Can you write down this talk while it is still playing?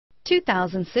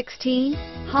2016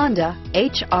 Honda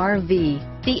HR-V.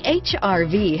 The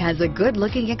HR-V has a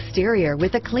good-looking exterior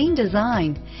with a clean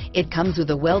design. It comes with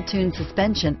a well-tuned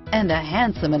suspension and a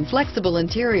handsome and flexible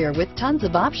interior with tons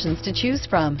of options to choose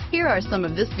from. Here are some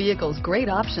of this vehicle's great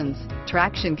options: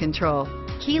 traction control,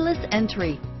 keyless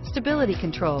entry, stability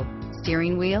control,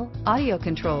 steering wheel audio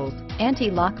controls,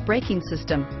 anti-lock braking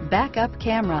system, backup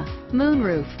camera,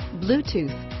 moonroof,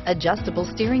 Bluetooth, adjustable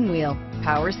steering wheel,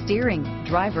 power steering,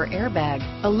 driver airbag,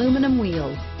 aluminum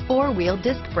wheels, four-wheel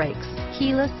disc brakes,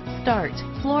 keyless start,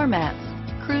 floor mats,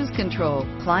 cruise control,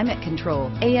 climate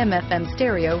control, AM/FM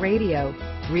stereo radio,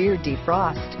 rear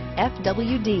defrost,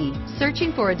 FWD.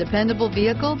 Searching for a dependable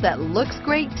vehicle that looks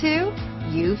great too?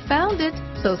 You found it,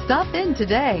 so stop in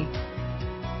today.